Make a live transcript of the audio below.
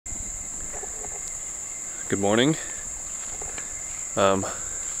Good morning. So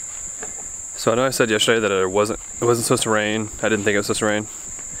I know I said yesterday that it wasn't supposed to rain. I didn't think it was supposed to rain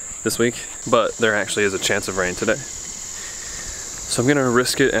this week, but there actually is a chance of rain today. So I'm gonna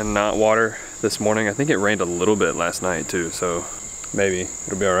risk it and not water this morning. I think it rained a little bit last night too, so maybe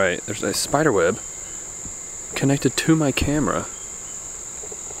it'll be all right. There's a spider web connected to my camera.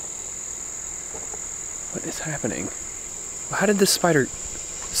 What is happening? How did this spider,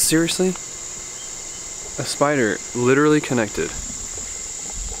 seriously? A spider literally connected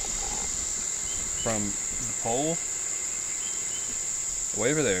from the pole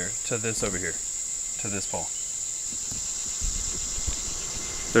way over there to this over here, to this pole.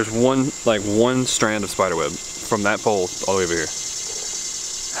 There's one strand of spider web from that pole all the way over here.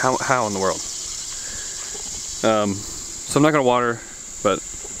 How in the world? So I'm not gonna water, but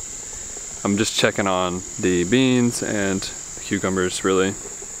I'm just checking on the beans and the cucumbers, really.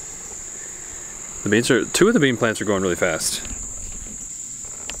 Two of the bean plants are growing really fast.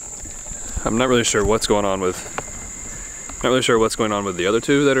 I'm not really sure what's going on with the other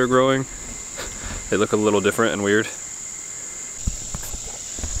two that are growing. They look a little different and weird.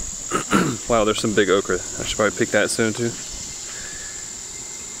 Wow, there's some big okra. I should probably pick that soon too.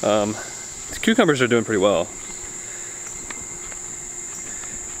 The cucumbers are doing pretty well.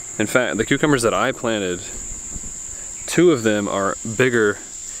 In fact, the cucumbers that I planted, 2 of them are bigger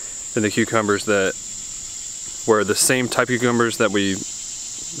than the cucumbers that were the same type of cucumbers that we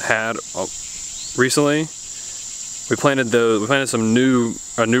had recently. We planted those. We planted a new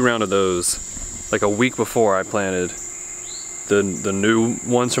round of those like a week before I planted the new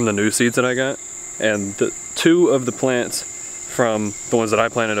ones from the new seeds that I got. And the 2 of the plants from the ones that I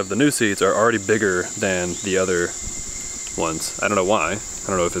planted of the new seeds are already bigger than the other ones. I don't know why. I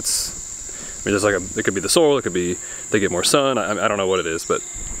don't know if it's, I mean, it could be the soil, it could be they get more sun, I don't know what it is, but.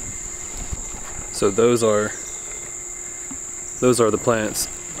 So those are the plants,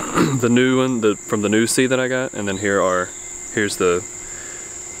 the new one, from the new seed that I got, and then here's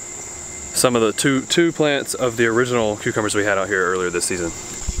some of the two plants of the original cucumbers we had out here earlier this season.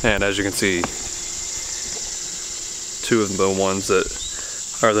 And as you can see, 2 of the ones that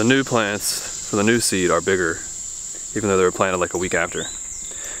are the new plants from the new seed are bigger, even though they were planted like a week after.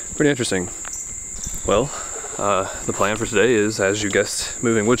 Pretty interesting. Well, the plan for today is, as you guessed,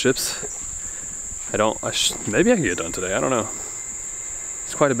 moving wood chips. Maybe I can get it done today, I don't know.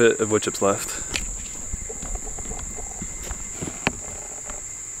 There's quite a bit of wood chips left.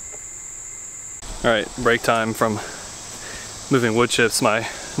 Alright, break time from moving wood chips. My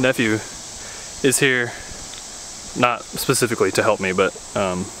nephew is here, not specifically to help me, but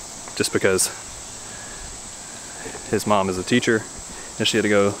just because his mom is a teacher and she had to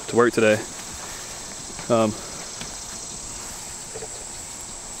go to work today.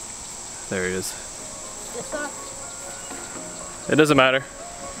 There he is. It doesn't matter.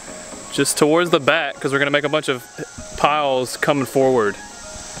 Just towards the back, because we're going to make a bunch of piles coming forward.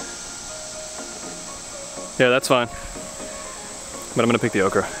 Yeah, that's fine. But I'm going to pick the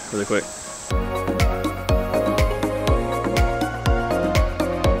okra really quick.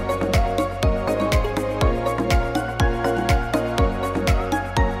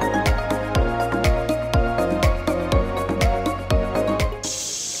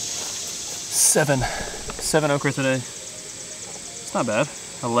 Seven okra today. It's not bad.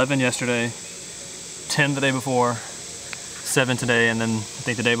 11 yesterday, 10 the day before, 7 today, and then I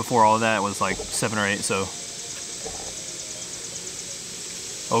think the day before all of that was like 7 or 8, so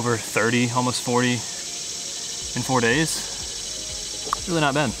over 30, almost 40 in 4 days. Really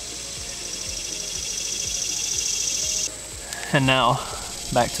not bad. And now,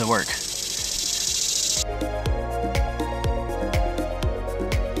 back to work.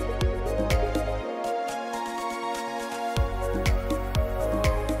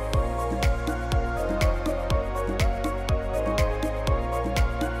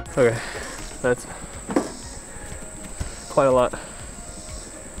 Okay, that's quite a lot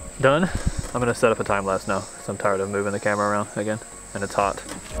done. I'm gonna set up a time lapse now because I'm tired of moving the camera around again and it's hot.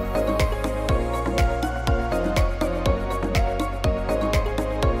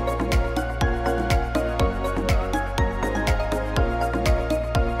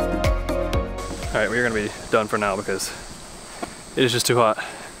 Alright, we're gonna be done for now because it is just too hot.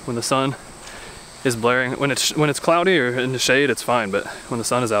 When the sun is blaring, when it's cloudy or in the shade, it's fine, but when the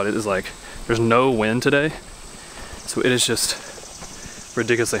sun is out, it is like there's no wind today, so it is just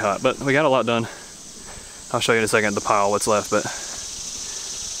ridiculously hot. But we got a lot done. I'll show you in a second the pile, what's left, but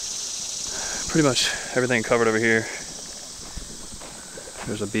pretty much everything covered over here.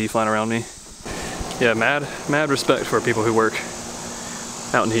 There's a bee flying around me. Yeah, mad respect for people who work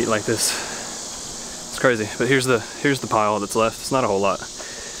out in heat like this. crazy. But here's the pile that's left. It's not a whole lot.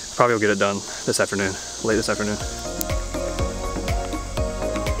 Probably will get it done this afternoon, late this afternoon.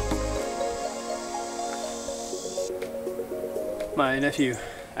 My nephew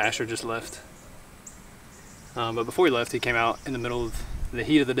Asher just left. But before he left, he came out in the middle of the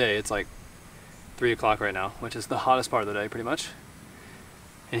heat of the day. It's like 3 o'clock right now, which is the hottest part of the day pretty much.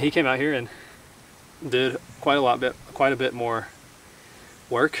 And he came out here and did quite a bit more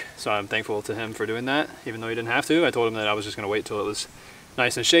work. So I'm thankful to him for doing that, even though he didn't have to. I told him that I was just gonna wait till it was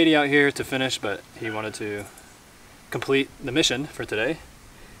nice and shady out here to finish, but he wanted to complete the mission for today.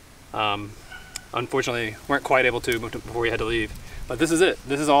 Unfortunately, weren't quite able to before we had to leave. But this is it.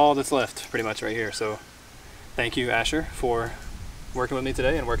 This is all that's left pretty much right here. So thank you, Asher, for working with me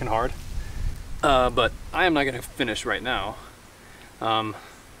today and working hard. But I am not gonna finish right now.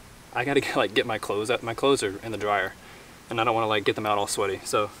 I gotta get my clothes out. My clothes are in the dryer and I don't wanna get them out all sweaty.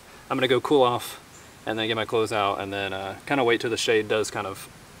 So I'm gonna go cool off and then get my clothes out and then kind of wait till the shade does kind of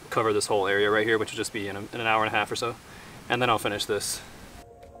cover this whole area right here, which will just be in an hour and a half or so. And then I'll finish this.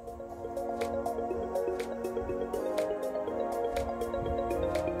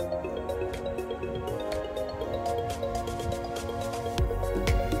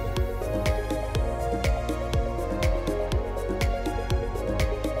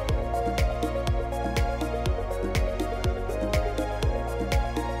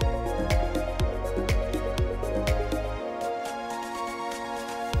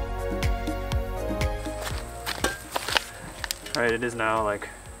 All right, it is now like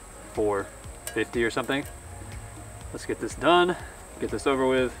 4:50 or something. Let's get this done, get this over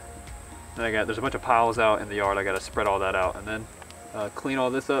with. Then there's a bunch of piles out in the yard. I gotta spread all that out and then clean all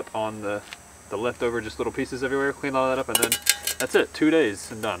this up on the leftover, just little pieces everywhere, clean all that up, and then that's it, 2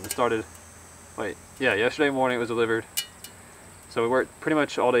 days and done. It started, yesterday morning it was delivered. So we worked pretty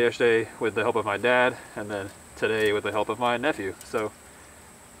much all day yesterday with the help of my dad, and then today with the help of my nephew. So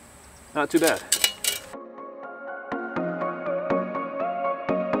not too bad.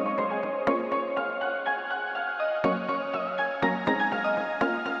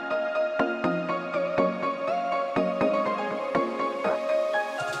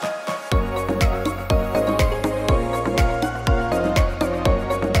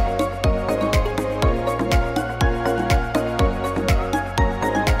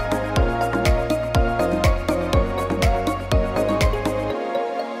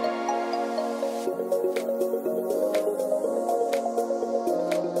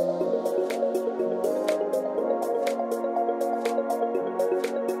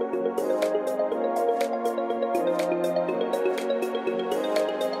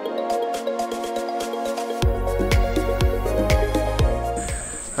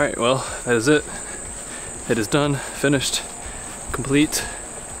 All right, well, that is it. It is done, finished, complete.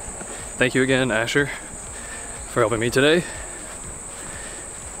 Thank you again, Asher, for helping me today.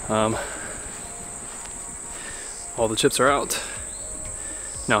 All the chips are out.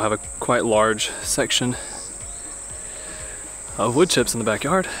 Now I have a quite large section of wood chips in the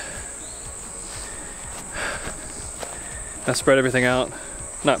backyard. I spread everything out,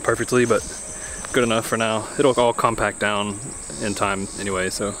 not perfectly, but good enough for now. It'll all compact down in time anyway,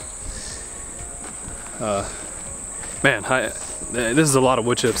 so man, this is a lot of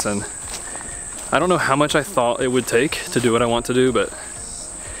wood chips, and I don't know how much I thought it would take to do what I want to do, but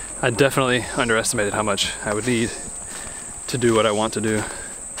I definitely underestimated how much I would need to do what I want to do.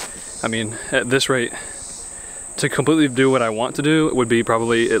 I mean, at this rate, to completely do what I want to do would be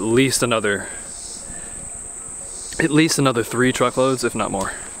probably at least another 3 truckloads, if not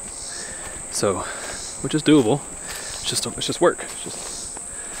more. So, which is doable. It's just work. It's just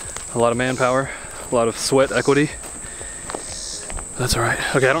a lot of manpower, a lot of sweat equity. That's all right.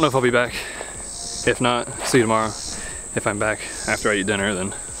 Okay, I don't know if I'll be back. If not, see you tomorrow. If I'm back after I eat dinner,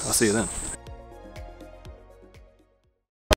 then I'll see you then.